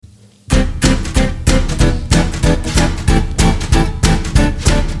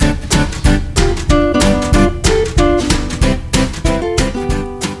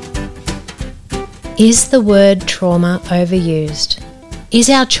Is the word trauma overused? Is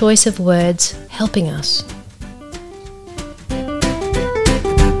our choice of words helping us?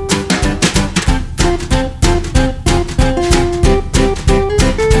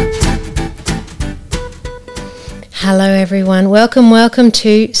 Hello everyone, welcome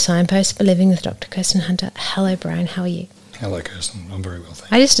to Signposts for Living with Dr. Kirsten Hunter. Hello Brian, how are you? Hello Kirsten, I'm very well,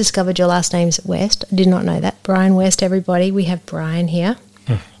 thank you. I just discovered your last name's West. I did not know that. Brian West, everybody. We have Brian here.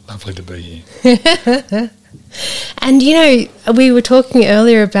 Lovely to be here. And you know, we were talking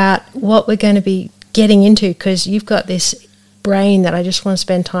earlier about what we're going to be getting into because you've got this brain that I just want to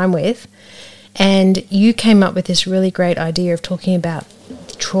spend time with, and you came up with this really great idea of talking about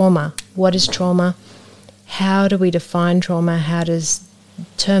trauma. What is trauma? How do we define trauma? How does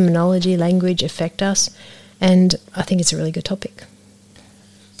terminology, language affect us? And I think it's a really good topic.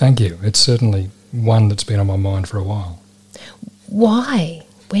 Thank you. It's certainly one that's been on my mind for a while. Why?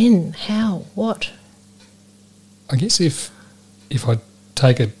 When? How? What? I guess if I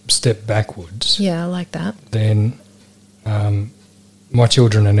take a step backwards... Yeah, I like that. Then my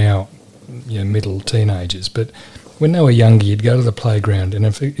children are now middle teenagers, but when they were younger, you'd go to the playground, and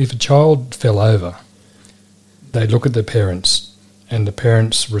if a child fell over, they'd look at the parents, and the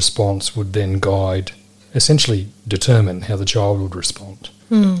parents' response would then guide, essentially determine how the child would respond.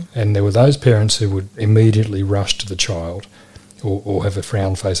 And there were those parents who would immediately rush to the child or have a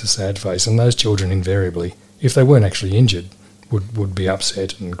frown face, a sad face, and those children invariably, if they weren't actually injured, would be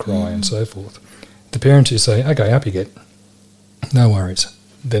upset and cry and so forth. The parents who say, okay, up you get, no worries.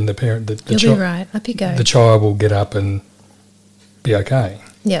 Then the parent... You'll be right, up you go. The child will get up and be okay.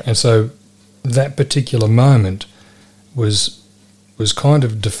 Yep. And so that particular moment was kind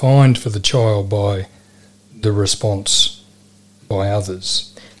of defined for the child by the response by others.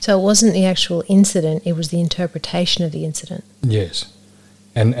 So it wasn't the actual incident, it was the interpretation of the incident. Yes.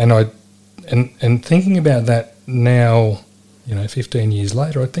 And thinking about that now, 15 years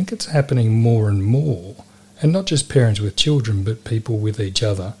later, I think it's happening more and more, and not just parents with children, but people with each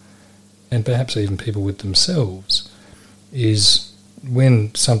other, and perhaps even people with themselves, is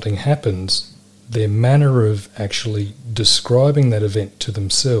when something happens, their manner of actually describing that event to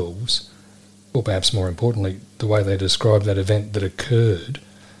themselves, or perhaps more importantly, the way they describe that event that occurred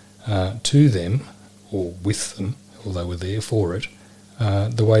to them or with them, or they were there for it,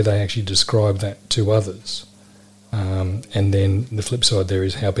 the way they actually describe that to others. And then the flip side there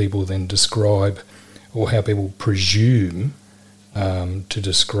is how people then describe, or how people presume to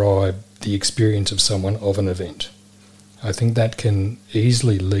describe the experience of someone of an event. I think that can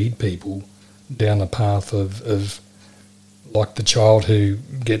easily lead people down a path of like the child who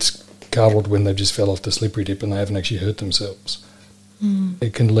gets cuddled when they've just fell off the slippery dip and they haven't actually hurt themselves.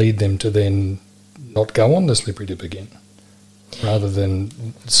 It can lead them to then not go on the slippery dip again, rather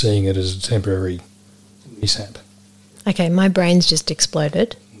than seeing it as a temporary mishap. Okay, my brain's just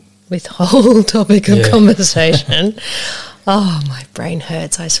exploded with the whole topic of conversation. Oh, my brain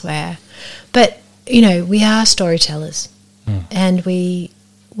hurts, I swear. But, we are storytellers, and we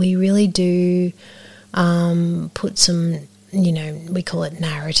really do put some, we call it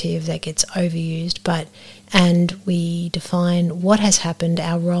narrative that gets overused, and we define what has happened,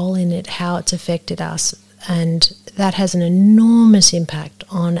 our role in it, how it's affected us, and that has an enormous impact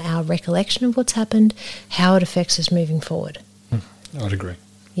on our recollection of what's happened, how it affects us moving forward. I'd agree.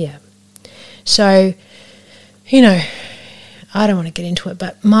 Yeah. So, I don't want to get into it,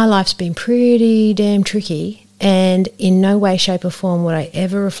 but my life's been pretty damn tricky, and in no way, shape or form would I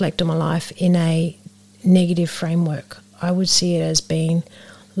ever reflect on my life in a negative framework. I would see it as being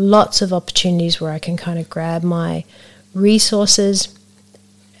lots of opportunities where I can kind of grab my resources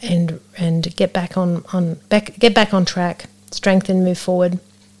and get back on track, strengthen, move forward,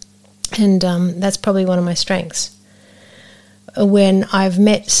 and that's probably one of my strengths. When I've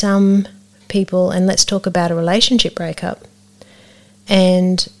met some people, and let's talk about a relationship breakup,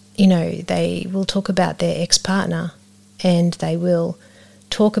 and they will talk about their ex-partner, and they will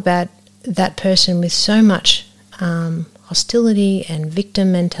talk about that person with so much hostility and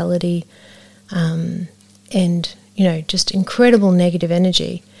victim mentality, and just incredible negative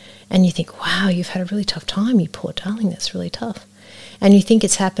energy. And you think, wow, you've had a really tough time, you poor darling, that's really tough. And you think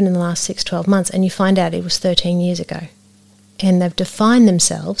it's happened in the last 6-12 months, and you find out it was 13 years ago. And they've defined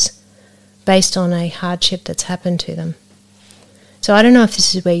themselves based on a hardship that's happened to them. So I don't know if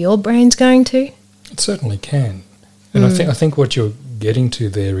this is where your brain's going to. It certainly can. And I think what you're getting to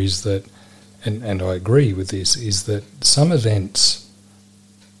there is that, and I agree with this, is that some events,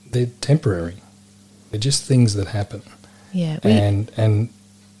 they're temporary. They're just things that happen. Yeah. And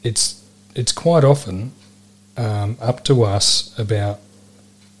it's quite often up to us about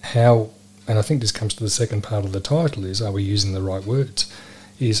how and I think this comes to the second part of the title, is are we using the right words?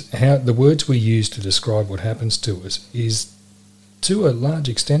 Is how the words we use to describe what happens to us is, to a large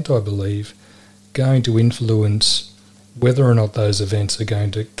extent, I believe, going to influence whether or not those events are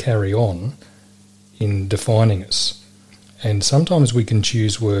going to carry on in defining us. And sometimes we can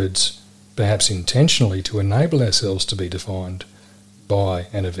choose words, perhaps intentionally, to enable ourselves to be defined by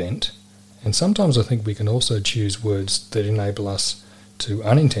an event. And sometimes I think we can also choose words that enable us to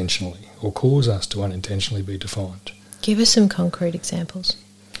unintentionally, or cause us to unintentionally be defined. Give us some concrete examples.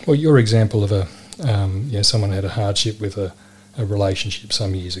 Well, your example of someone had a hardship with a relationship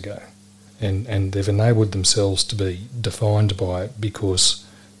some years ago, and they've enabled themselves to be defined by it because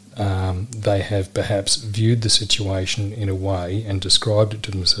they have perhaps viewed the situation in a way and described it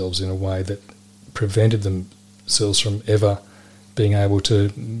to themselves in a way that prevented themselves from ever being able to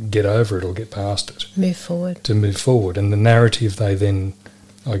get over it or get past it. Move forward. To move forward. And the narrative they then,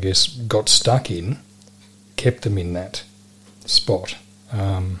 I guess, got stuck in kept them in that spot.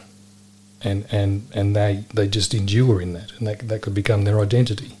 And they just endure in that, and that could become their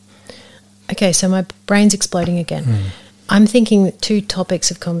identity. Okay, so my brain's exploding again. I'm thinking two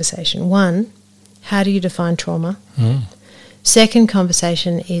topics of conversation. One, how do you define trauma? Second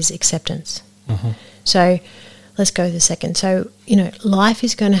conversation is acceptance. So let's go to the second. So, life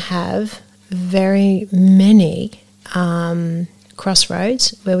is going to have very many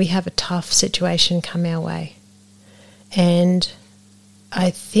crossroads where we have a tough situation come our way. And I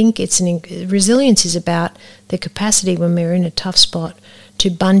think resilience is about the capacity when we're in a tough spot to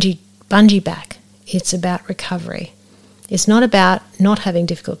bungee back. It's about recovery. It's not about not having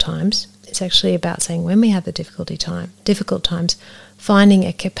difficult times. It's actually about saying when we have the difficult times, finding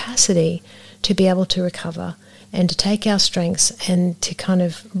a capacity to be able to recover and to take our strengths and to kind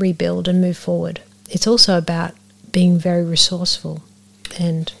of rebuild and move forward. It's also about being very resourceful.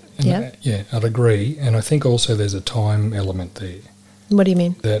 I'd agree. And I think also there's a time element there. What do you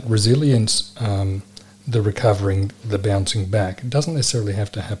mean? That resilience, the recovering, the bouncing back, doesn't necessarily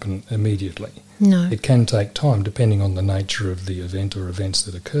have to happen immediately. No. It can take time, depending on the nature of the event or events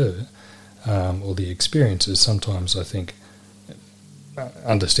that occur, or the experiences. Sometimes I think,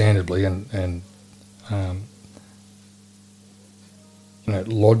 understandably and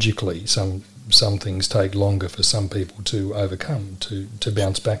logically, some things take longer for some people to overcome, to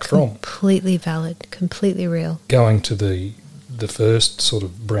bounce back from. Completely valid, completely real. Going to the first sort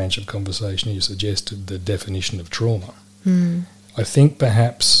of branch of conversation you suggested, the definition of trauma. I think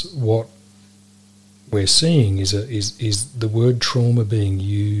perhaps what we're seeing is the word trauma being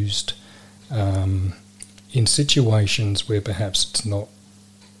used in situations where perhaps it's not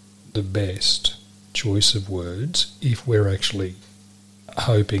the best choice of words if we're actually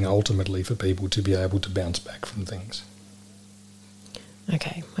hoping ultimately for people to be able to bounce back from things.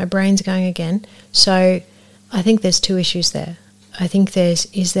 Okay, my brain's going again. So I think there's two issues there. I think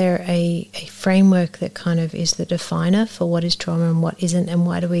is there a framework that kind of is the definer for what is trauma and what isn't, and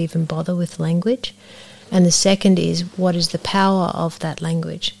why do we even bother with language? And the second is, what is the power of that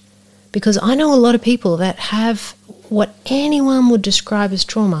language? Because I know a lot of people that have what anyone would describe as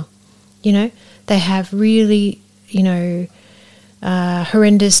trauma. They have really,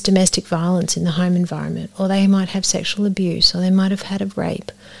 horrendous domestic violence in the home environment, or they might have sexual abuse, or they might have had a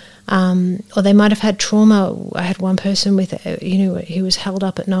rape. Or they might have had trauma. I had one person with, he was held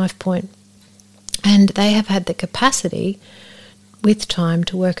up at knife point, and they have had the capacity with time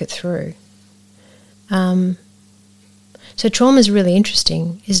to work it through. So trauma is really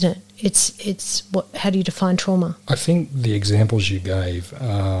interesting, isn't it? It's how do you define trauma? I think the examples you gave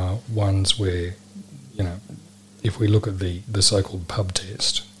are ones where, if we look at the so-called pub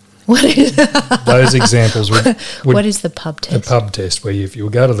test. What is those exampos would what is the pub test? The pub test, where if you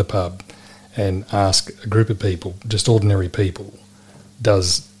go to the pub and ask a group of people, just ordinary people,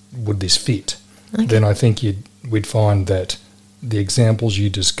 would this fit? Okay. Then I think we'd find that the examples you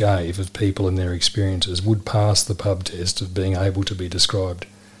just gave of people and their experiences would pass the pub test of being able to be described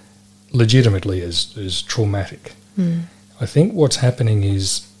legitimately as traumatic. I think what's happening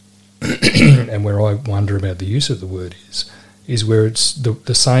is, and where I wonder about the use of the word is where it's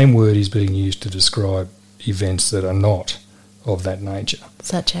the same word is being used to describe events that are not of that nature.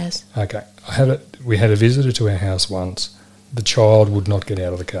 Such as? Okay. We had a visitor to our house once. The child would not get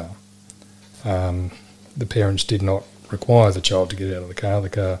out of the car. The parents did not require the child to get out of the car.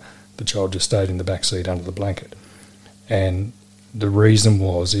 The child just stayed in the back seat under the blanket. And the reason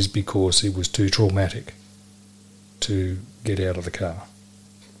is because it was too traumatic to get out of the car.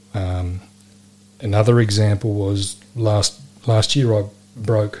 Another example was last year I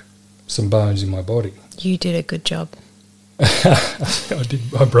broke some bones in my body. You did a good job.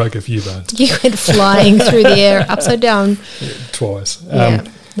 I broke a few bones. You went flying through the air, upside down. Yeah, twice.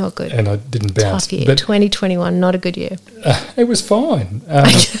 Not good. And I didn't bounce. Tough year. But 2021, not a good year. it was fine.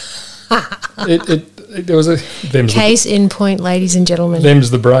 There was Case in point, ladies and gentlemen.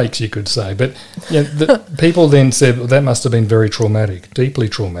 Them's the breaks, you could say. But people then said, well, that must have been very traumatic, deeply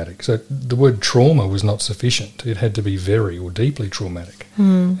traumatic. So the word trauma was not sufficient. It had to be very or deeply traumatic.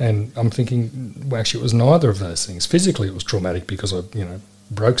 And I'm thinking, well, actually, it was neither of those things. Physically, it was traumatic because I,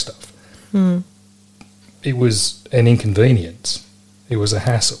 broke stuff. It was an inconvenience. It was a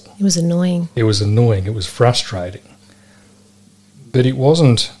hassle. It was annoying. It was frustrating. But it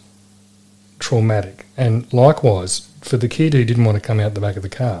wasn't traumatic. And likewise, for the kid who didn't want to come out the back of the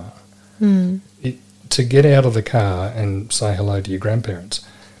car, to get out of the car and say hello to your grandparents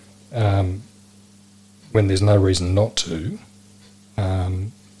when there's no reason not to,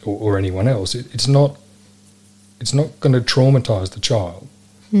 or anyone else, it's not going to traumatise the child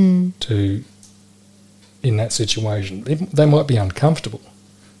to in that situation. They might be uncomfortable.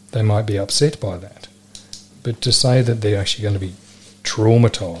 They might be upset by that. But to say that they're actually going to be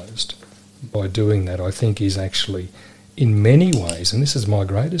traumatised by doing that, I think is actually, in many ways, and this is my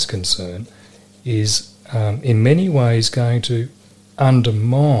greatest concern, is in many ways going to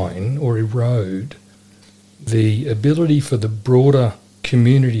undermine or erode the ability for the broader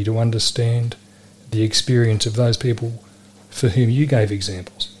community to understand the experience of those people for whom you gave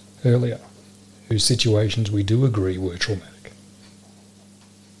examples earlier, whose situations we do agree were traumatic.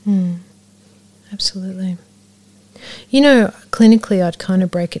 Absolutely. Clinically, I'd kind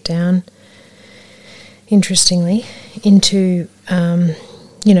of break it down, interestingly, into,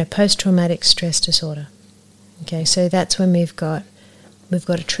 post-traumatic stress disorder. Okay, so that's when we've got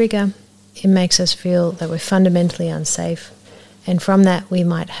a trigger. It makes us feel that we're fundamentally unsafe, and from that we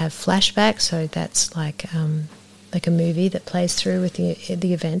might have flashbacks. So that's like a movie that plays through with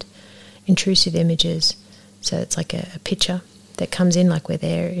the event. Intrusive images, so it's like a picture that comes in like we're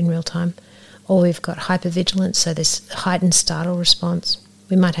there in real time. Or we've got hypervigilance, so this heightened startle response.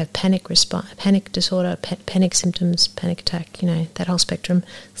 We might have panic disorder, panic symptoms, panic attack, that whole spectrum,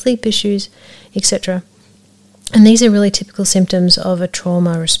 sleep issues, etc. And these are really typical symptoms of a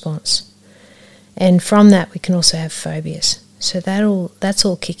trauma response. And from that we can also have phobias. So that's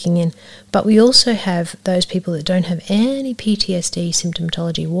all kicking in. But we also have those people that don't have any PTSD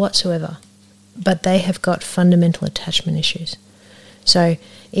symptomatology whatsoever, but they have got fundamental attachment issues. So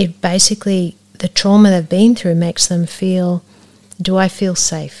it basically, the trauma they've been through makes them feel, do I feel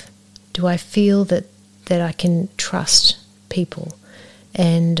safe? Do I feel that I can trust people?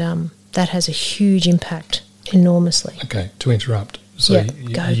 And that has a huge impact, enormously. Okay, to interrupt. So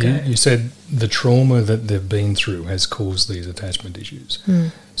you said the trauma that they've been through has caused these attachment issues.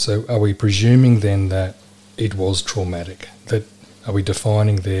 So are we presuming then that it was traumatic? That are we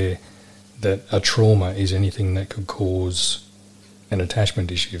defining there that a trauma is anything that could cause an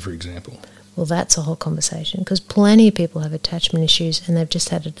attachment issue, for example? Well, that's a whole conversation, because plenty of people have attachment issues and they've just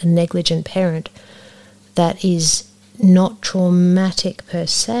had a negligent parent that is not traumatic per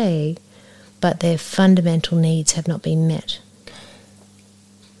se, but their fundamental needs have not been met.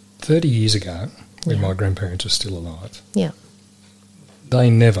 30 years ago, when my grandparents were still alive, we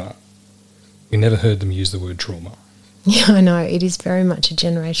never heard them use the word trauma. Yeah, I know. It is very much a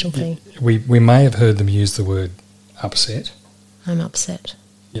generational thing. We may have heard them use the word upset. I'm upset.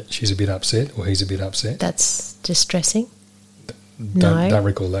 Yeah, she's a bit upset, or he's a bit upset. That's distressing. Don't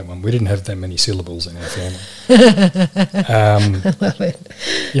recall that one. We didn't have that many syllables in our family. I love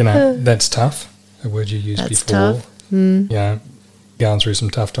it. That's tough, a word you used that's before. Tough. Going through some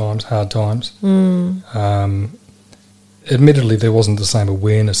tough times, hard times. Admittedly, there wasn't the same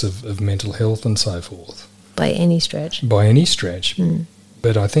awareness of mental health and so forth. By any stretch.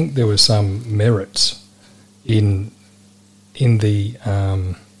 But I think there were some merits in the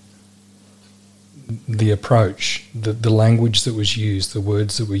approach, the language that was used, the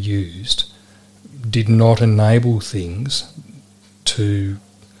words that were used, did not enable things to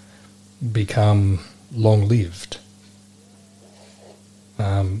become long-lived.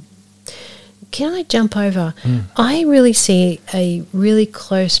 Can I jump over? I really see a really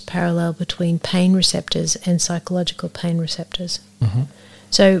close parallel between pain receptors and psychological pain receptors.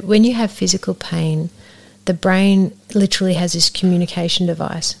 So when you have physical pain, the brain literally has this communication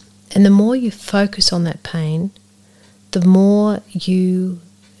device. And the more you focus on that pain, the more you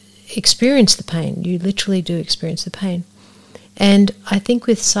experience the pain. You literally do experience the pain. And I think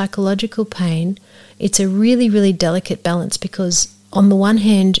with psychological pain, it's a really, really delicate balance, because on the one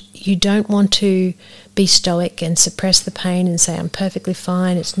hand, you don't want to be stoic and suppress the pain and say, I'm perfectly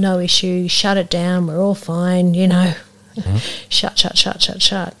fine, it's no issue, shut it down, we're all fine,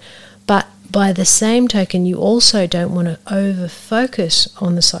 Shut. But by the same token, you also don't want to over-focus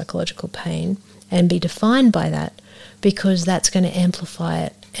on the psychological pain and be defined by that, because that's going to amplify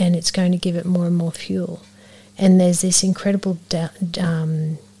it and it's going to give it more and more fuel. And there's this incredible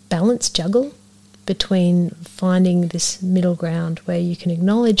balance juggle between finding this middle ground where you can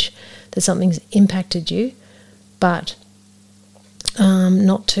acknowledge that something's impacted you, but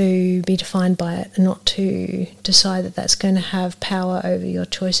not to be defined by it, and not to decide that that's going to have power over your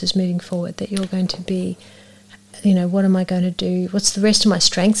choices moving forward, that you're going to be, what am I going to do? What's the rest of my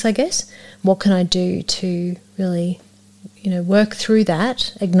strengths, I guess? What can I do to really, work through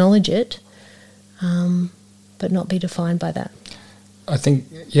that, acknowledge it, but not be defined by that? I think,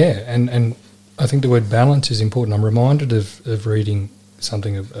 and I think the word balance is important. I'm reminded of reading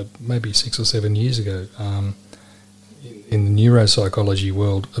something of maybe 6 or 7 years ago in the neuropsychology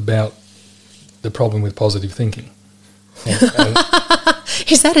world about the problem with positive thinking. And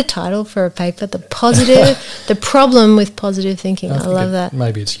is that a title for a paper? The problem with positive thinking. I love that.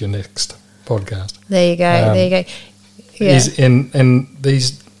 Maybe it's your next podcast. There you go. Yeah. And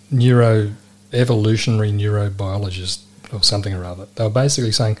these evolutionary neurobiologists or something or other, they were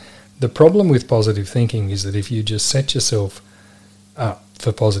basically saying the problem with positive thinking is that if you just set yourself up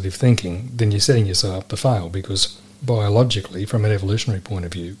for positive thinking, then you're setting yourself up to fail, because biologically, from an evolutionary point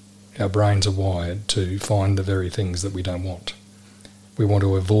of view, our brains are wired to find the very things that we don't want. We want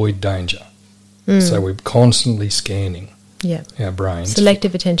to avoid danger. So we're constantly scanning our brains.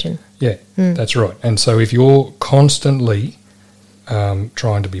 Selective attention. Yeah, that's right. And so if you're constantly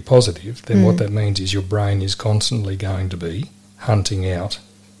trying to be positive, then what that means is your brain is constantly going to be hunting out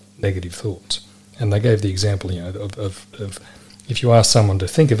negative thoughts. And they gave the example, of if you ask someone to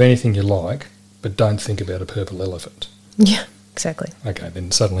think of anything you like, but don't think about a purple elephant. Yeah, exactly. Okay,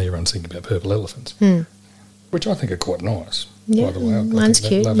 then suddenly everyone's thinking about purple elephants, which I think are quite nice, yeah, by the way. Mine's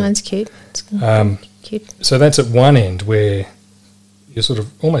cute. It's cute. So that's at one end where you're sort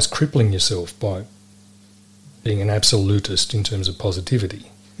of almost crippling yourself by being an absolutist in terms of positivity.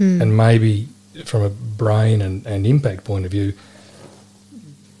 And maybe from a brain and impact point of view,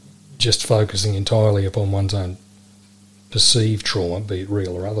 just focusing entirely upon one's own perceived trauma, be it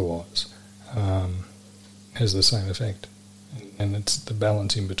real or otherwise, has the same effect. And it's the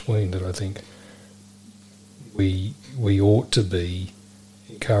balance in between that I think we ought to be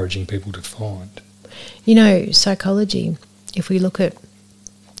encouraging people to find. Psychology, if we look at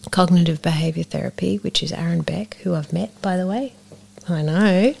cognitive behaviour therapy, which is Aaron Beck, who I've met, by the way. I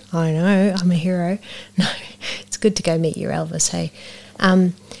know, I'm a hero. No, it's good to go meet your Elvis, hey.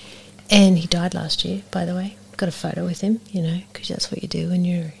 And he died last year, by the way. Got a photo with him, because that's what you do when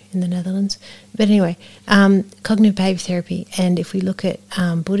you're in the Netherlands. But anyway, cognitive behaviour therapy, and if we look at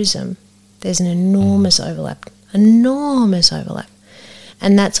Buddhism, there's an enormous overlap. And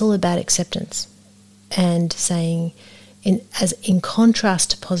that's all about acceptance and saying, in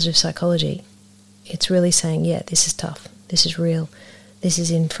contrast to positive psychology, it's really saying, yeah, this is tough, this is real, this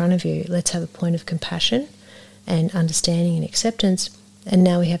is in front of you. Let's have a point of compassion and understanding and acceptance, and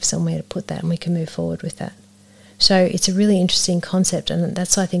now we have somewhere to put that and we can move forward with that. So it's a really interesting concept, and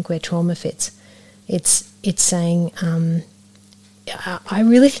that's, I think, where trauma fits. It's saying, I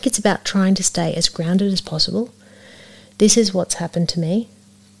really think it's about trying to stay as grounded as possible. This is what's happened to me.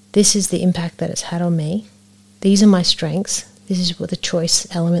 This is the impact that it's had on me. These are my strengths. This is what the choice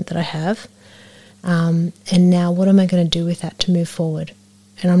element that I have. And now what am I going to do with that to move forward?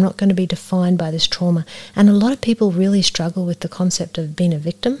 And I'm not going to be defined by this trauma. And a lot of people really struggle with the concept of being a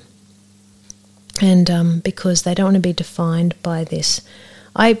victim. And because they don't want to be defined by this.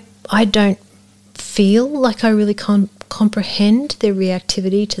 I don't feel like I really comprehend the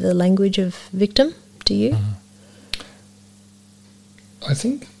reactivity to the language of victim. Do you? I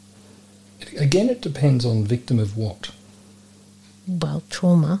think, again, it depends on victim of what. Well,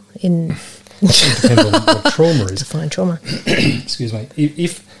 trauma. It depends on what trauma is. Define trauma. Excuse me.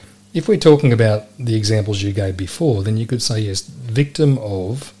 If we're talking about the examples you gave before, then you could say, yes, victim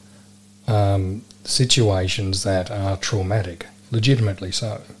of situations that are traumatic, legitimately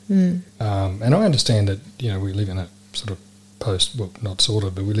so. And I understand that, we live in a sort of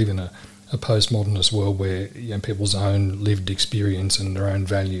we live in a postmodernist world where people's own lived experience and their own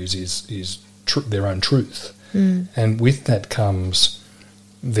values is their own truth. And with that comes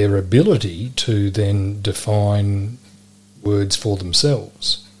their ability to then define words for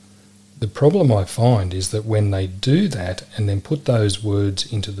themselves. The problem I find is that when they do that and then put those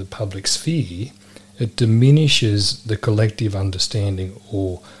words into the public sphere, it diminishes the collective understanding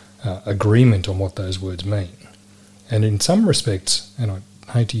or agreement on what those words mean. And in some respects, and I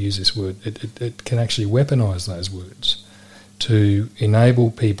hate to use this word, it can actually weaponise those words. to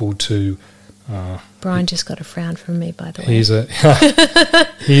enable people to. Brian just got a frown from me, by the way.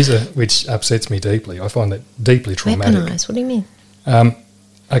 Here's a which upsets me deeply. I find that deeply traumatic. Weaponise, what do you mean?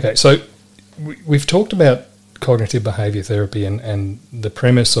 Okay, so we've talked about cognitive behaviour therapy and the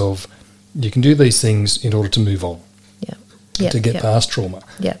premise of you can do these things in order to move on, to get past trauma.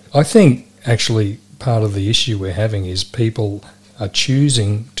 Yeah. I think actually part of the issue we're having is people are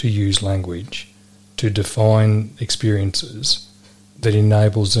choosing to use language to define experiences that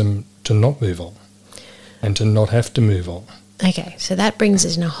enables them to not move on and to not have to move on. Okay, so that brings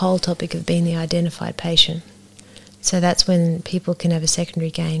us in a whole topic of being the identified patient. So that's when people can have a secondary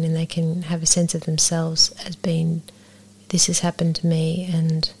gain and they can have a sense of themselves as being, this has happened to me,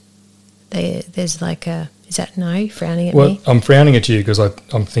 and there's like a, is that no, frowning at me? Well, I'm frowning at you because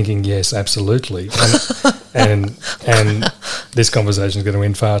I'm thinking, yes, absolutely. And this conversation is going to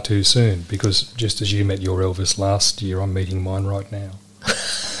end far too soon because just as you met your Elvis last year, I'm meeting mine right now.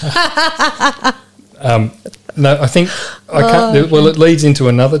 No, I think I can't. Okay. Well, it leads into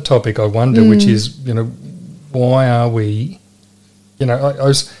another topic I wonder, which is, why are we? I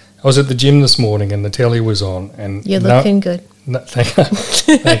was at the gym this morning and the telly was on, and you're looking good. No, thank you.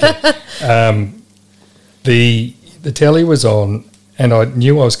 The telly was on, and I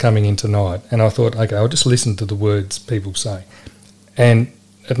knew I was coming in tonight, and I thought, okay, I'll just listen to the words people say, and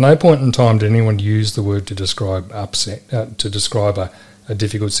at no point in time did anyone use the word to describe upset, to describe a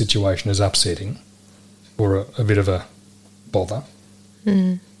difficult situation as upsetting or a bit of a bother.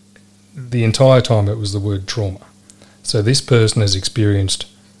 Mm. The entire time it was the word trauma. So this person has experienced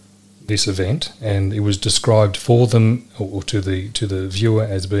this event and it was described for them or to the viewer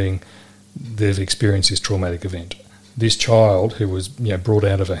as being they've experienced this traumatic event. This child who was brought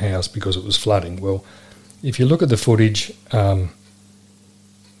out of a house because it was flooding, well, if you look at the footage, the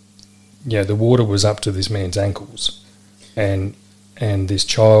water was up to this man's ankles and this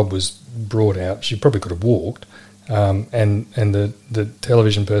child was brought out. She probably could have walked, and the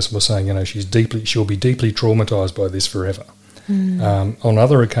television person was saying, she'll be deeply traumatised by this forever. Mm. On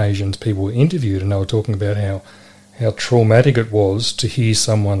other occasions, people were interviewed and they were talking about how traumatic it was to hear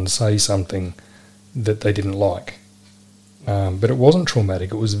someone say something that they didn't like. But it wasn't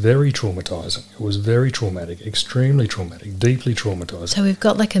traumatic. It was very traumatising. It was very traumatic, extremely traumatic, deeply traumatising. So we've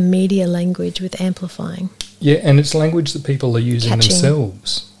got like a media language with amplifying. Yeah, and it's language that people are using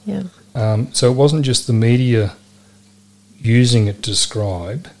themselves. Yeah. So it wasn't just the media using it to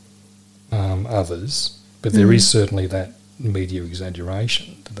describe others, but there is certainly that media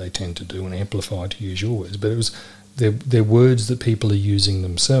exaggeration that they tend to do and amplify, to use your words. But it was they're words that people are using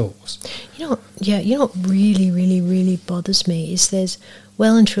themselves. You know what really, really, really bothers me is there's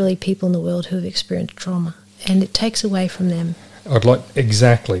well and truly people in the world who have experienced trauma, and it takes away from them.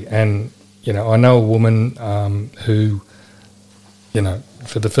 Exactly, and I know a woman who,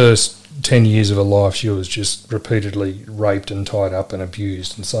 for the first 10 years of her life, she was just repeatedly raped and tied up and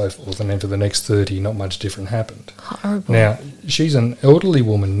abused and so forth, and then for the next 30, not much different happened. Horrible. Now, she's an elderly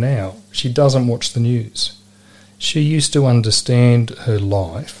woman now. She doesn't watch the news. She used to understand her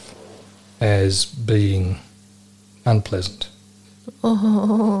life as being unpleasant.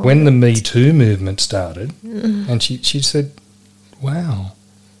 Oh. When the Me Too movement started, and she said, wow,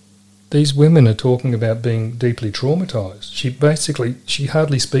 these women are talking about being deeply traumatised. She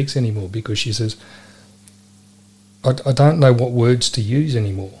hardly speaks anymore because she says, I don't know what words to use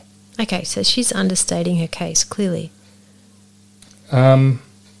anymore. Okay, so she's understating her case, clearly.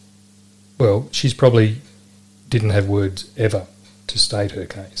 Well, she's probably didn't have words ever to state her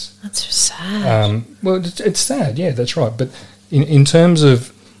case. That's sad. Well, it's sad, yeah, that's right. But in terms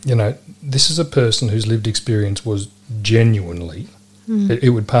of, this is a person whose lived experience was genuinely,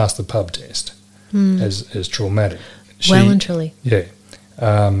 it would pass the pub test as traumatic. Well and truly. Yeah.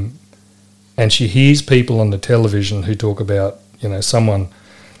 And she hears people on the television who talk about, someone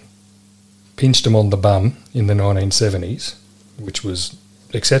pinched them on the bum in the 1970s, which was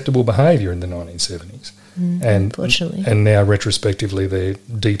acceptable behaviour in the 1970s. And Unfortunately. And now retrospectively they're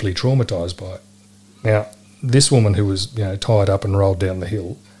deeply traumatised by it. Now, this woman who was, tied up and rolled down the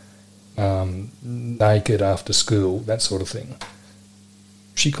hill, naked after school, that sort of thing,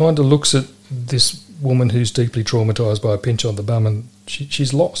 she kind of looks at this woman who's deeply traumatised by a pinch on the bum and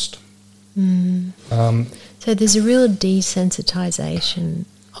she's lost. So there's a real desensitisation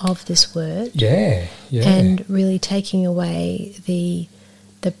of this word. Yeah. And really taking away the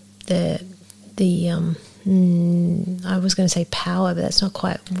I was going to say power, but that's not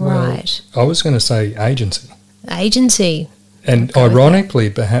quite right. Well, I was going to say agency. Agency. And ironically,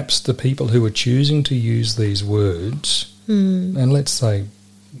 perhaps the people who are choosing to use these words, and let's say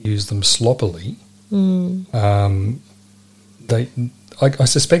use them sloppily, I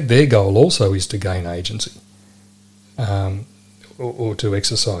suspect their goal also is to gain agency, or to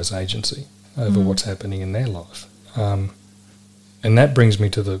exercise agency over what's happening in their life. And that brings me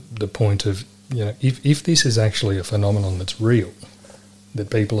to the point of, if this is actually a phenomenon that's real, that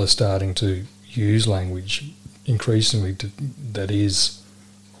people are starting to use language increasingly that is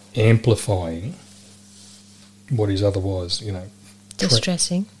amplifying what is otherwise,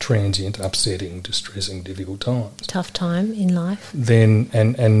 distressing, transient, upsetting, distressing, difficult times, tough time in life, then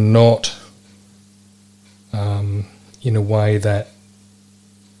and not in a way that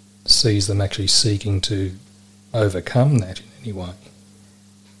sees them actually seeking to overcome that in any way,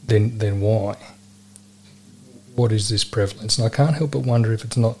 then why? What is this prevalence? And I can't help but wonder if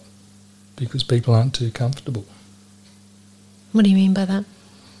it's not because people aren't too comfortable. What do you mean by that?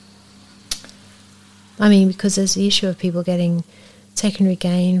 I mean, because there's the issue of people getting secondary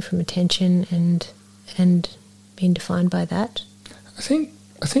gain from attention and being defined by that. I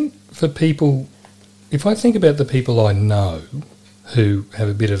think for people, if I think about the people I know who have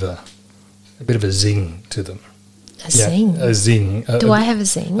a bit of a zing to them. A zing? A zing. Do I have a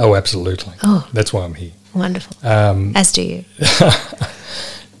zing? Oh, absolutely. Oh. That's why I'm here. Wonderful. As do you.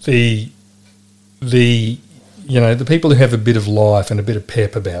 The people who have a bit of life and a bit of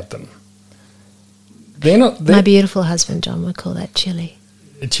pep about them, they're not... My beautiful husband, John, would call that chili.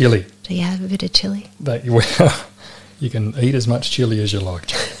 Chili. Do you have a bit of chili? You can eat as much chili as you like,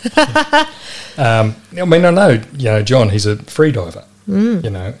 John. I mean, I know, John, he's a free diver.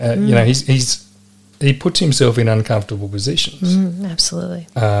 He puts himself in uncomfortable positions. Absolutely.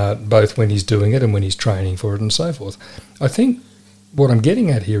 Both when he's doing it and when he's training for it and so forth. I think what I'm getting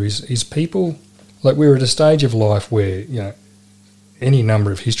at here is people, like, we're at a stage of life where, any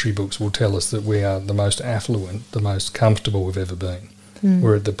number of history books will tell us that we are the most affluent, the most comfortable we've ever been.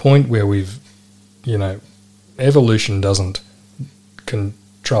 We're at the point where we've, evolution doesn't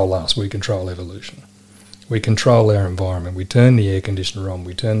control us, we control evolution. We control our environment. We turn the air conditioner on,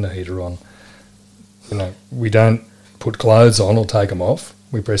 we turn the heater on. We don't put clothes on or take them off,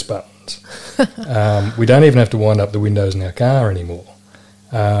 we press buttons. We don't even have to wind up the windows in our car anymore.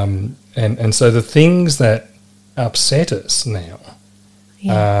 And so the things that upset us now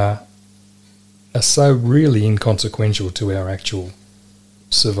are so really inconsequential to our actual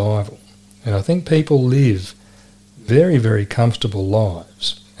survival. And I think people live very, very comfortable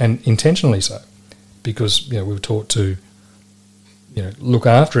lives, and intentionally so, because we're taught to look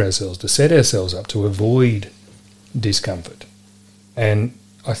after ourselves, to set ourselves up to avoid discomfort. And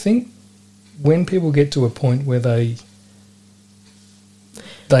I think when people get to a point where they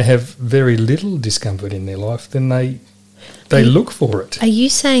have very little discomfort in their life, then they look for it. Are you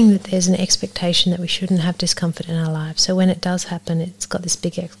saying that there's an expectation that we shouldn't have discomfort in our lives? So when it does happen, it's got this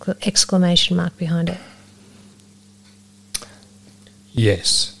big exclamation mark behind it?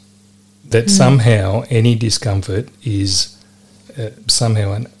 Yes. That somehow any discomfort is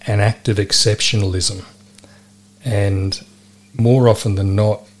somehow an act of exceptionalism. And more often than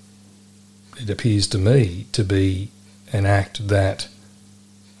not, it appears to me to be an act that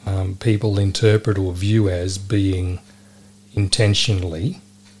people interpret or view as being intentionally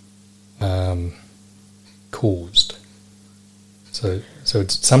caused. So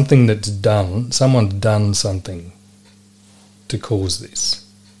it's something that's done, someone's done something to cause this.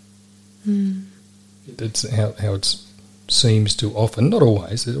 It's how it seems to often, not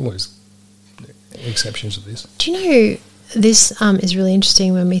always, there's always exceptions to this. Do you know, this is really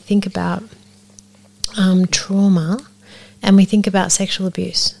interesting when we think about trauma and we think about sexual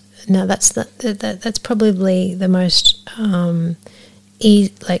abuse. Now that's probably the most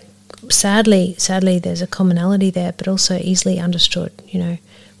sadly there's a commonality there, but also easily understood.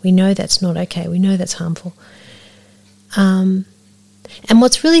 We know that's not okay. We know that's harmful. And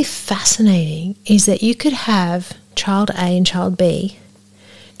what's really fascinating is that you could have child A and child B.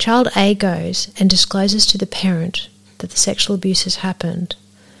 Child A goes and discloses to the parent that the sexual abuse has happened,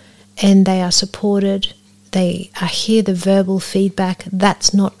 and they are supported. They hear the verbal feedback,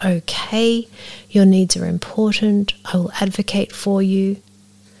 that's not okay, your needs are important, I will advocate for you,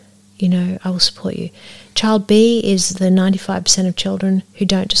 I will support you. Child B is the 95% of children who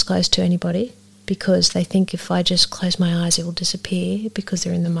don't disclose to anybody because they think if I just close my eyes it will disappear, because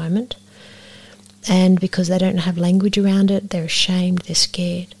they're in the moment. And because they don't have language around it, they're ashamed, they're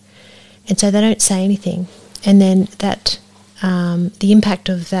scared. And so they don't say anything. And then that the impact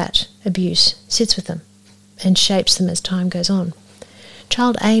of that abuse sits with them and shapes them as time goes on.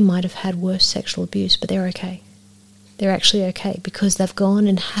 Child A might have had worse sexual abuse, but they're okay. They're actually okay because they've gone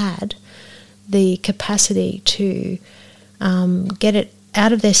and had the capacity to get it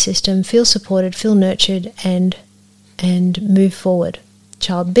out of their system, feel supported, feel nurtured, and and move forward.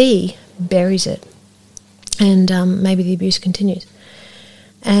 Child B buries it, and maybe the abuse continues.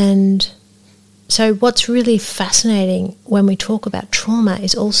 And so what's really fascinating when we talk about trauma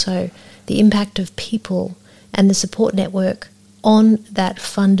is also the impact of people and the support network on that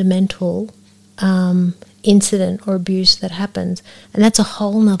fundamental incident or abuse that happens. And that's a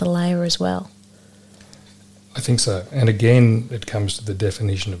whole nother layer as well. I think so. And again, it comes to the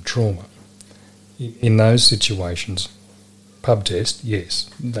definition of trauma. In those situations, pub test, yes,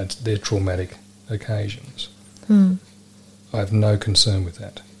 they're traumatic occasions. I have no concern with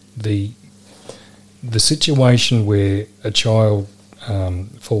that. The situation where a child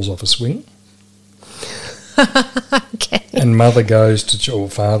falls off a swing, Okay. and mother goes to or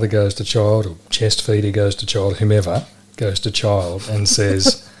father goes to child, or chest feeder goes to child, whomever goes to child and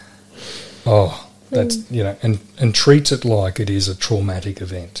says, "Oh, that's and treats it like it is a traumatic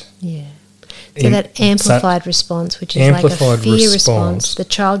event." Yeah. So that amplified response, which is like a fear response, the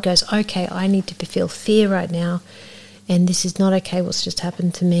child goes, "Okay, I need to feel fear right now, and this is not okay. What's just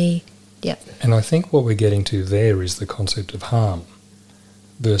happened to me?" Yep. And I think what we're getting to there is the concept of harm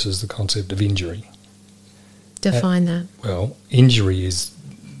versus the concept of injury. Define that. Well, injury is,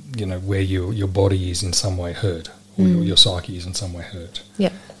 where your body is in some way hurt, or your psyche is in some way hurt.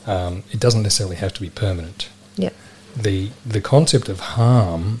 Yep. It doesn't necessarily have to be permanent. Yep. The concept of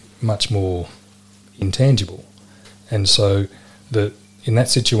harm, much more intangible. And so in that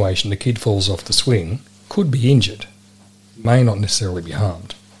situation, the kid falls off the swing, could be injured, may not necessarily be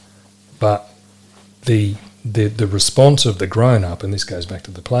harmed. But the response of the grown-up, and this goes back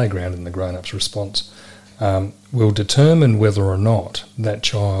to the playground and the grown-up's response, will determine whether or not that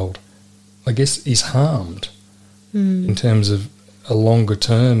child, I guess, is harmed in terms of a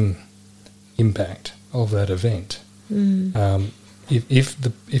longer-term impact of that event. If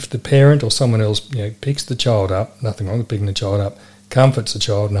the parent or someone else picks the child up, nothing wrong with picking the child up, comforts the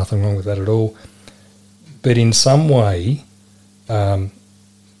child, nothing wrong with that at all, but in some way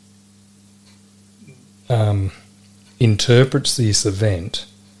interprets this event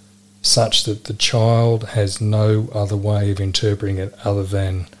such that the child has no other way of interpreting it other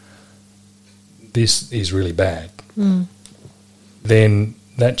than this is really bad, then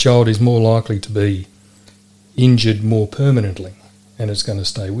that child is more likely to be injured more permanently, and it's going to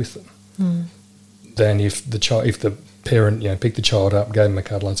stay with them, than if the parent picked the child up, gave him a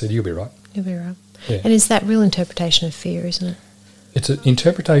cuddle and said, "You'll be right." You'll be right. Yeah. And it's that real interpretation of fear, isn't it? It's an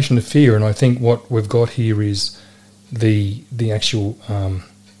interpretation of fear, and I think what we've got here is the actual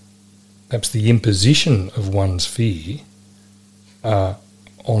perhaps the imposition of one's fear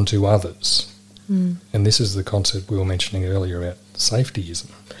onto others. And this is the concept we were mentioning earlier about safetyism.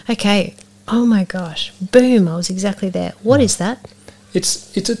 Okay. Oh my gosh. Boom. I was exactly there. What is that?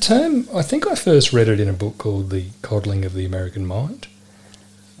 It's a term, I think I first read it in a book called The Coddling of the American Mind.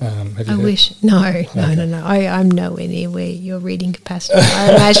 Have you heard? Wish. No. I'm nowhere near where your reading capacity. I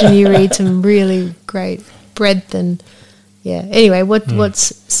imagine you read some really great breadth and, yeah. Anyway,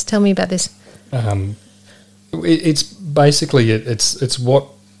 tell me about this. It's basically,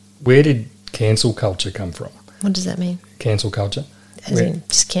 where did cancel culture come from? What does that mean? Cancel culture? As in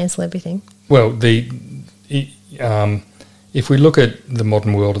just cancel everything? Well, if we look at the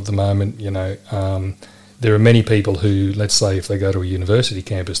modern world at the moment, there are many people who, let's say, if they go to a university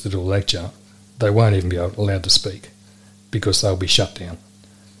campus to do a lecture, they won't even be allowed to speak because they'll be shut down.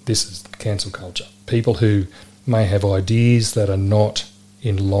 This is cancel culture. People who may have ideas that are not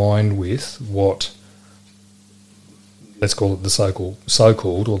in line with what, let's call it the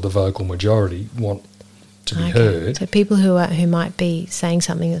so-called or the vocal majority want to be heard. So people who might be saying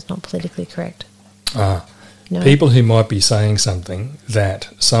something that's not politically correct. No. People who might be saying something that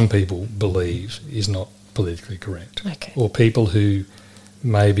some people believe is not politically correct. Okay. Or people who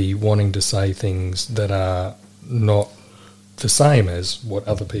may be wanting to say things that are not the same as what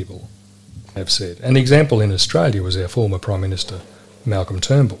other people have said. An example in Australia was our former Prime Minister, Malcolm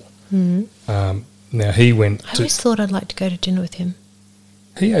Turnbull. Now he went I always thought I'd like to go to dinner with him.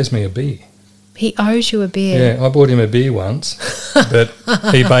 He owes me a beer. He owes you a beer? Yeah, I bought him a beer once, but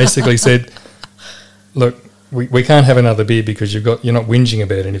he basically said, look, we can't have another beer because you're not whinging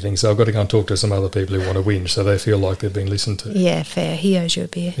about anything, so I've got to go and talk to some other people who want to whinge so they feel like they've been listened to. Yeah, fair. He owes you a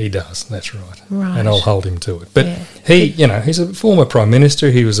beer. He does, that's right. Right. And I'll hold him to it. But yeah. he's a former Prime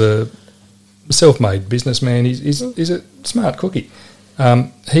Minister. He was a self-made businessman. He's a smart cookie.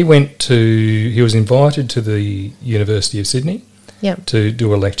 He was invited to the University of Sydney to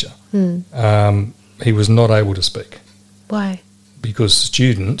do a lecture. He was not able to speak. Why? Because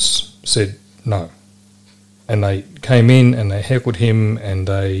students said no. And they came in and they heckled him and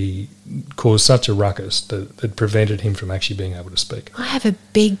they caused such a ruckus that it prevented him from actually being able to speak. I have a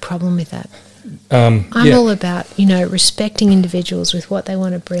big problem with that. I'm all about, respecting individuals with what they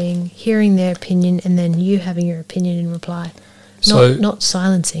want to bring, hearing their opinion, and then you having your opinion in reply. Not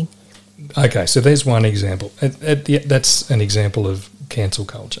silencing. Okay, so there's one example. That's an example of cancel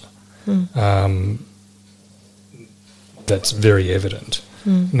culture. That's very evident.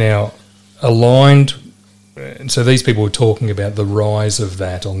 Now, aligned... So these people were talking about the rise of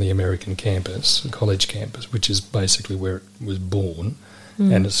that on the American campus, the college campus, which is basically where it was born,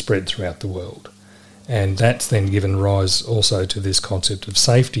 and it's spread throughout the world. And that's then given rise also to this concept of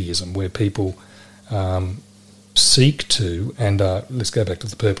safetyism, where people seek to, and let's go back to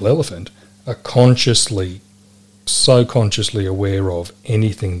the purple elephant, are so consciously aware of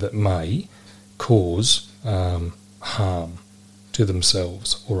anything that may cause harm to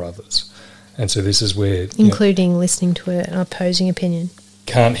themselves or others. And so this is where... Including listening to an opposing opinion.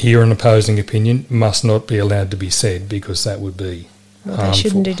 Can't hear an opposing opinion, must not be allowed to be said because that would be harmful. They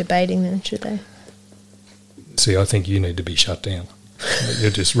shouldn't do debating then, should they? See, I think you need to be shut down. You're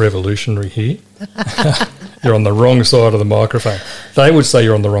just revolutionary here. You're on the wrong side of the microphone. They would say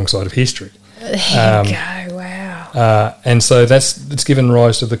you're on the wrong side of history. There you go, wow. And so it's given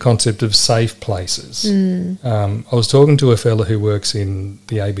rise to the concept of safe places. I was talking to a fella who works in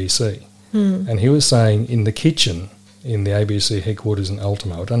the ABC, and he was saying in the kitchen in the ABC headquarters in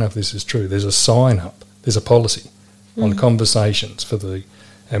Ultimo, I don't know if this is true, there's a sign up, there's a policy on conversations for the...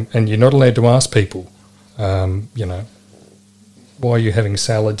 And you're not allowed to ask people, why are you having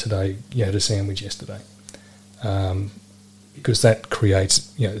salad today? You had a sandwich yesterday. Because that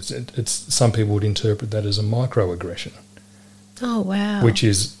creates, it's some people would interpret that as a microaggression. Oh, wow. Which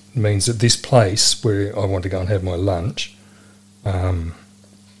means that this place where I want to go and have my lunch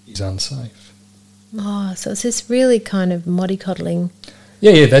is unsafe. Oh, so it's this really kind of mollycoddling.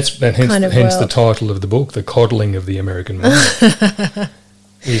 Yeah, hence the world. title of the book, The Coddling of the American Mind.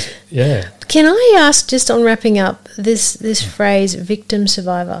 Yeah. Can I ask, just on wrapping up, this phrase, victim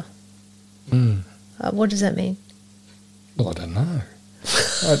survivor? What does that mean? Well, I don't know.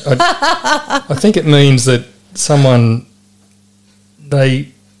 I think it means that someone,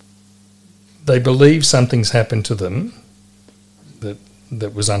 they believe something's happened to them that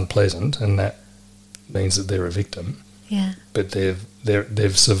was unpleasant, and that means that they're a victim. Yeah. But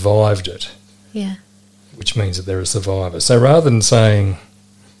they've survived it. Yeah. Which means that they're a survivor. So rather than saying,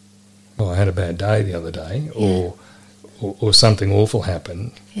 "Well, I had a bad day the other day," or something awful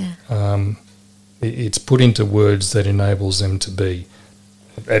happened, it's put into words that enables them to be,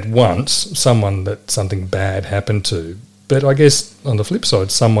 at once, someone that something bad happened to. But I guess on the flip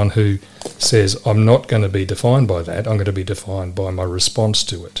side, someone who says, I'm not going to be defined by that, I'm going to be defined by my response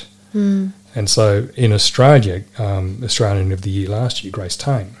to it. And so in Australia, Australian of the Year last year, Grace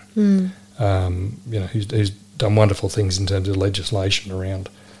Tame, who's done wonderful things in terms of legislation around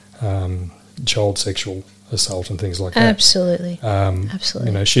child sexual assault and things like that. Absolutely.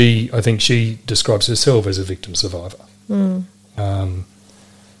 Absolutely. I think she describes herself as a victim survivor.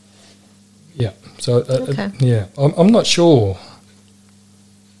 So I'm not sure.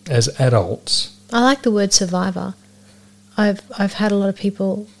 As adults, I like the word survivor. I've had a lot of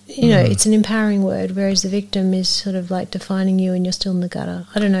people. It's an empowering word, whereas the victim is sort of like defining you, and you're still in the gutter.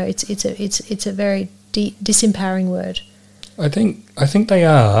 I don't know. It's a very disempowering word. I think they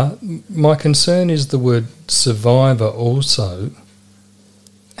are. My concern is the word survivor also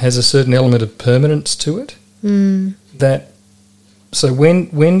has a certain element of permanence to it. So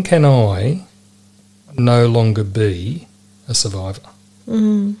when can I no longer be a survivor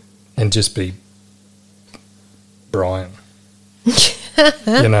and just be Brian? It's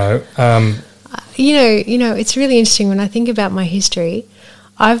really interesting when I think about my history.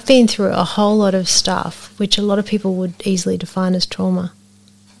 I've been through a whole lot of stuff which a lot of people would easily define as trauma.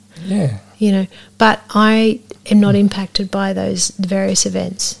 Yeah. But I am not impacted by those various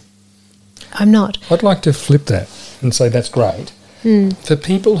events. I'm not. I'd like to flip that and say that's great. For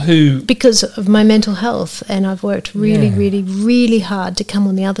people who... Because of my mental health, and I've worked really, really, really hard to come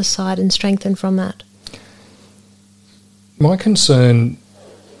on the other side and strengthen from that. My concern,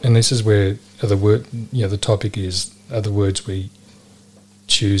 and this is where the topic is, are the words we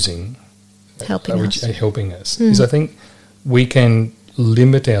choosing helping us, is I think we can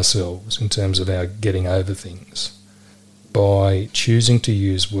limit ourselves in terms of our getting over things by choosing to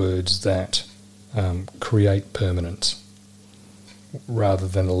use words that create permanence rather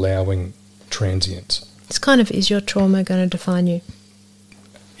than allowing transience. It's kind of, is your trauma going to define you?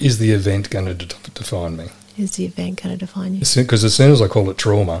 Is the event going to define me? Is the event going to define you? Because as soon as I call it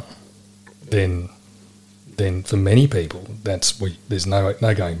trauma, then then for many people, there's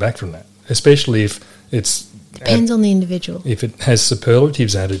no going back from that. Especially if it's Depends on the individual. If it has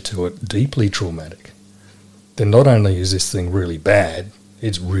superlatives added to it, deeply traumatic, then not only is this thing really bad,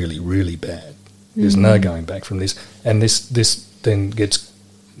 it's really, really bad. There's no going back from this. And this then gets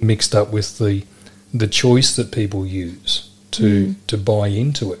mixed up with the choice that people use to buy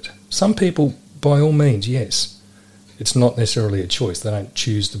into it. Some people, by all means, yes. It's not necessarily a choice. They don't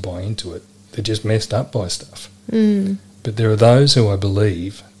choose to buy into it. They're just messed up by stuff. But there are those who I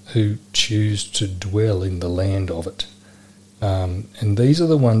believe who choose to dwell in the land of it. And these are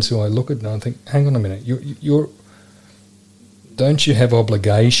the ones who I look at and I think, hang on a minute, don't you have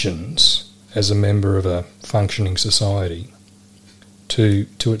obligations as a member of a functioning society to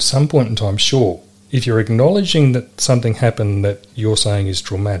at some point in time, sure, if you're acknowledging that something happened that you're saying is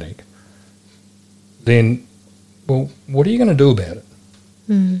traumatic, then, well, what are you going to do about it?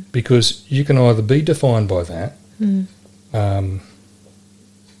 Because you can either be defined by that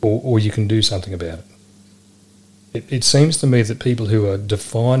or you can do something about it. It seems to me that people who are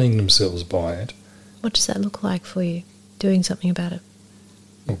defining themselves by it... What does that look like for you, doing something about it?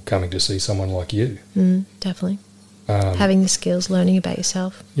 Well, coming to see someone like you. Definitely. Having the skills, learning about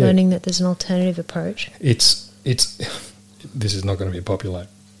yourself, learning that there's an alternative approach. It's this is not going to be a popular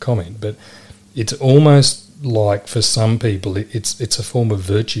comment, but it's almost like for some people it's a form of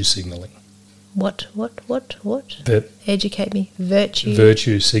virtue signalling. What? That educate me.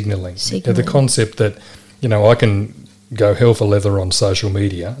 Virtue signalling. The concept that, I can go hell for leather on social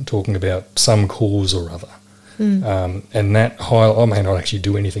media talking about some cause or other. And that I may not actually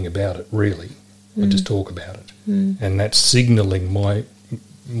do anything about it, really. I just talk about it. And that's signalling my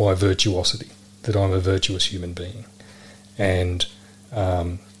virtuosity, that I'm a virtuous human being. And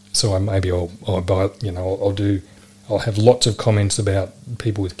so I'll have lots of comments about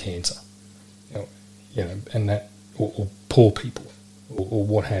people with cancer, and that, or poor people, or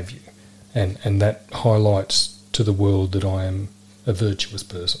what have you, and that highlights to the world that I am a virtuous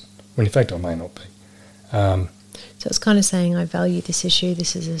person, when in fact I may not be. So it's kind of saying, I value this issue,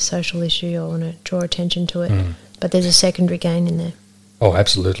 this is a social issue, I want to draw attention to it, but there's a secondary gain in there. Oh,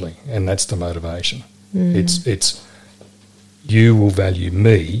 absolutely, and that's the motivation. It's you will value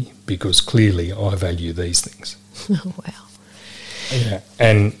me because clearly I value these things. Oh, wow. Yeah,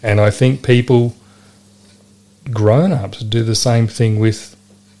 and I think people, grown-ups, do the same thing with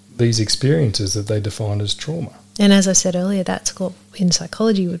these experiences that they define as trauma. And as I said earlier, that's what in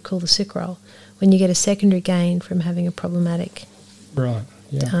psychology you would call the sick role, when you get a secondary gain from having a problematic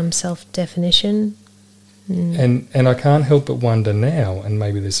self-definition. And I can't help but wonder now, and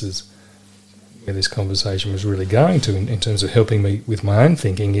maybe this is where this conversation was really going to in terms of helping me with my own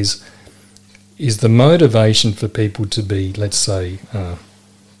thinking, is the motivation for people to be, let's say,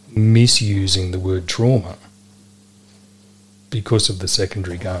 misusing the word trauma because of the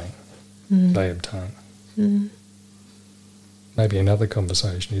secondary gain they obtain. Maybe another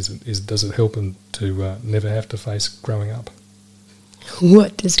conversation is does it help them to never have to face growing up?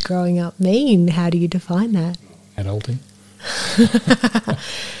 What does growing up mean? How do you define that? Adulting.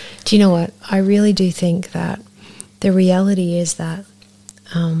 Do you know what? I really do think that the reality is that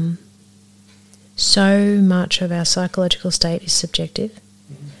so much of our psychological state is subjective,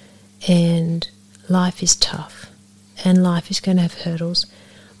 and life is tough, and life is going to have hurdles.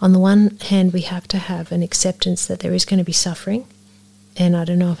 On the one hand, we have to have an acceptance that there is going to be suffering, and I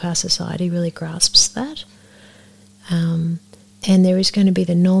don't know if our society really grasps that. And there is going to be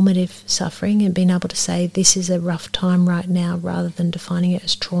the normative suffering, and being able to say this is a rough time right now rather than defining it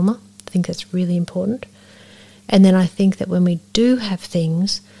as trauma. I think that's really important. And then I think that when we do have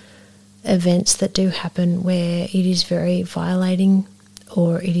events that do happen where it is very violating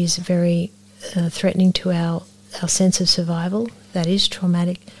or it is very threatening to our sense of survival, that is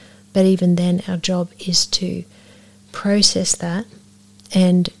traumatic. But even then, our job is to process that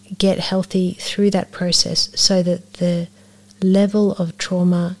and get healthy through that process so that the level of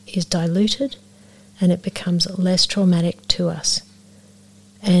trauma is diluted and it becomes less traumatic to us.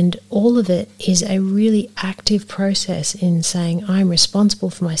 And all of it is a really active process in saying, I'm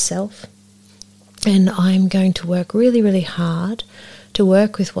responsible for myself and I'm going to work really, really hard to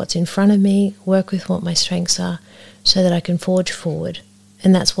work with what's in front of me, work with what my strengths are, so that I can forge forward.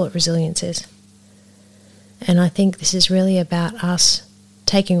 And that's what resilience is. And I think this is really about us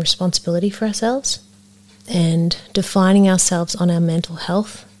taking responsibility for ourselves and defining ourselves on our mental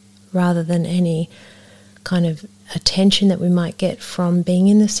health rather than any kind of attention that we might get from being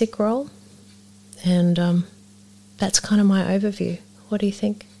in the sick role. And that's kind of my overview. What do you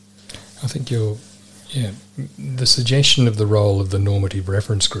think? I think the suggestion of the role of the normative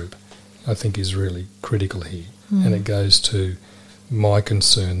reference group I think is really critical here. And it goes to my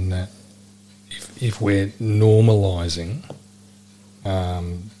concern that if we're normalising,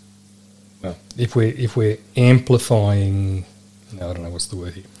 if we're amplifying, no, I don't know what's the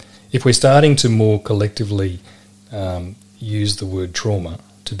word here. If we're starting to more collectively use the word trauma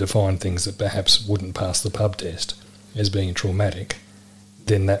to define things that perhaps wouldn't pass the pub test as being traumatic,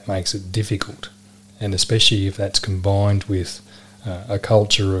 then that makes it difficult. And especially if that's combined with a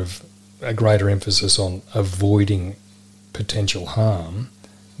culture of a greater emphasis on avoiding potential harm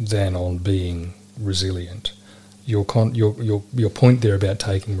than on being resilient. Your point there about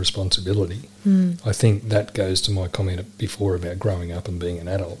taking responsibility, I think that goes to my comment before about growing up and being an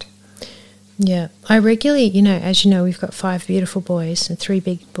adult. Yeah, I regularly, as you know, we've got 5 beautiful boys and 3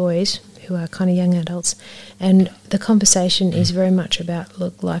 big boys who are kind of young adults, and the conversation is very much about,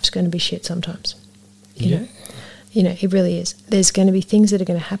 look, life's going to be shit sometimes. You know, it really is. There's going to be things that are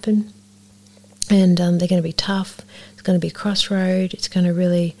going to happen, and they're going to be tough. It's going to be a crossroad. It's going to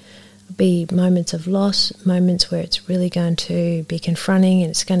really be moments of loss, moments where it's really going to be confronting and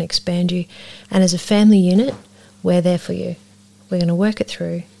it's going to expand you. And as a family unit, we're there for you. We're going to work it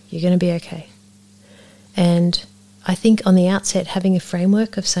through. You're going to be okay. And I think on the outset, having a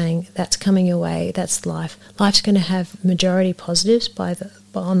framework of saying that's coming your way, that's life. Life's going to have majority positives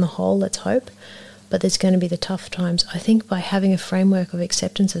on the whole, let's hope, but there's going to be the tough times. I think by having a framework of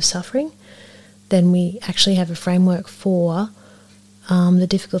acceptance of suffering, then we actually have a framework for the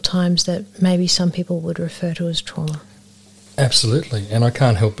difficult times that maybe some people would refer to as trauma. Absolutely. And I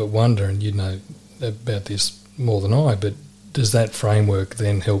can't help but wonder, and you know about this more than I, but does that framework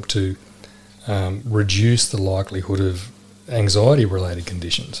then help to reduce the likelihood of anxiety-related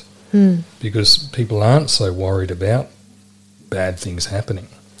conditions? Because people aren't so worried about bad things happening.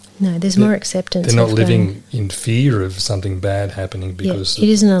 No, there's more acceptance. They're not living in fear of something bad happening because... it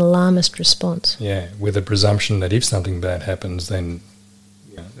is an alarmist response. Yeah, with a presumption that if something bad happens, then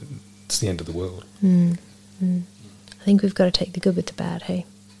it's the end of the world. I think we've got to take the good with the bad, hey?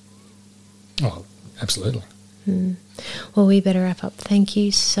 Oh, absolutely. Well, we better wrap up. Thank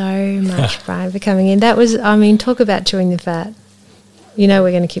you so much, Brian, for coming in. That was, talk about chewing the fat. You know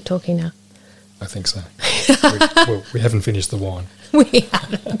we're going to keep talking now. I think so. we haven't finished the wine. We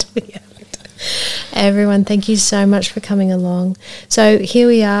haven't. Everyone, thank you so much for coming along. So here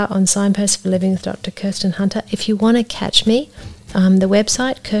we are on Signposts for Living with Dr. Kirsten Hunter. If you want to catch me, the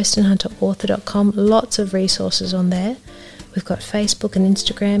website, KirstenHunterAuthor.com, lots of resources on there. We've got Facebook and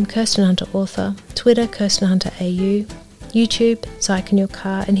Instagram, Kirsten Hunter Author, Twitter, Kirsten Hunter AU, YouTube, Psych in Your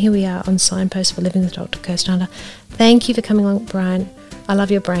Car, and here we are on Signposts for Living with Dr. Kirsten Hunter. Thank you for coming along, Brian. I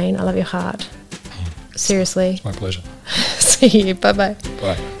love your brain. I love your heart. Seriously. It's my pleasure. See you. Bye-bye.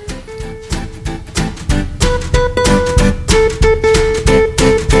 Bye.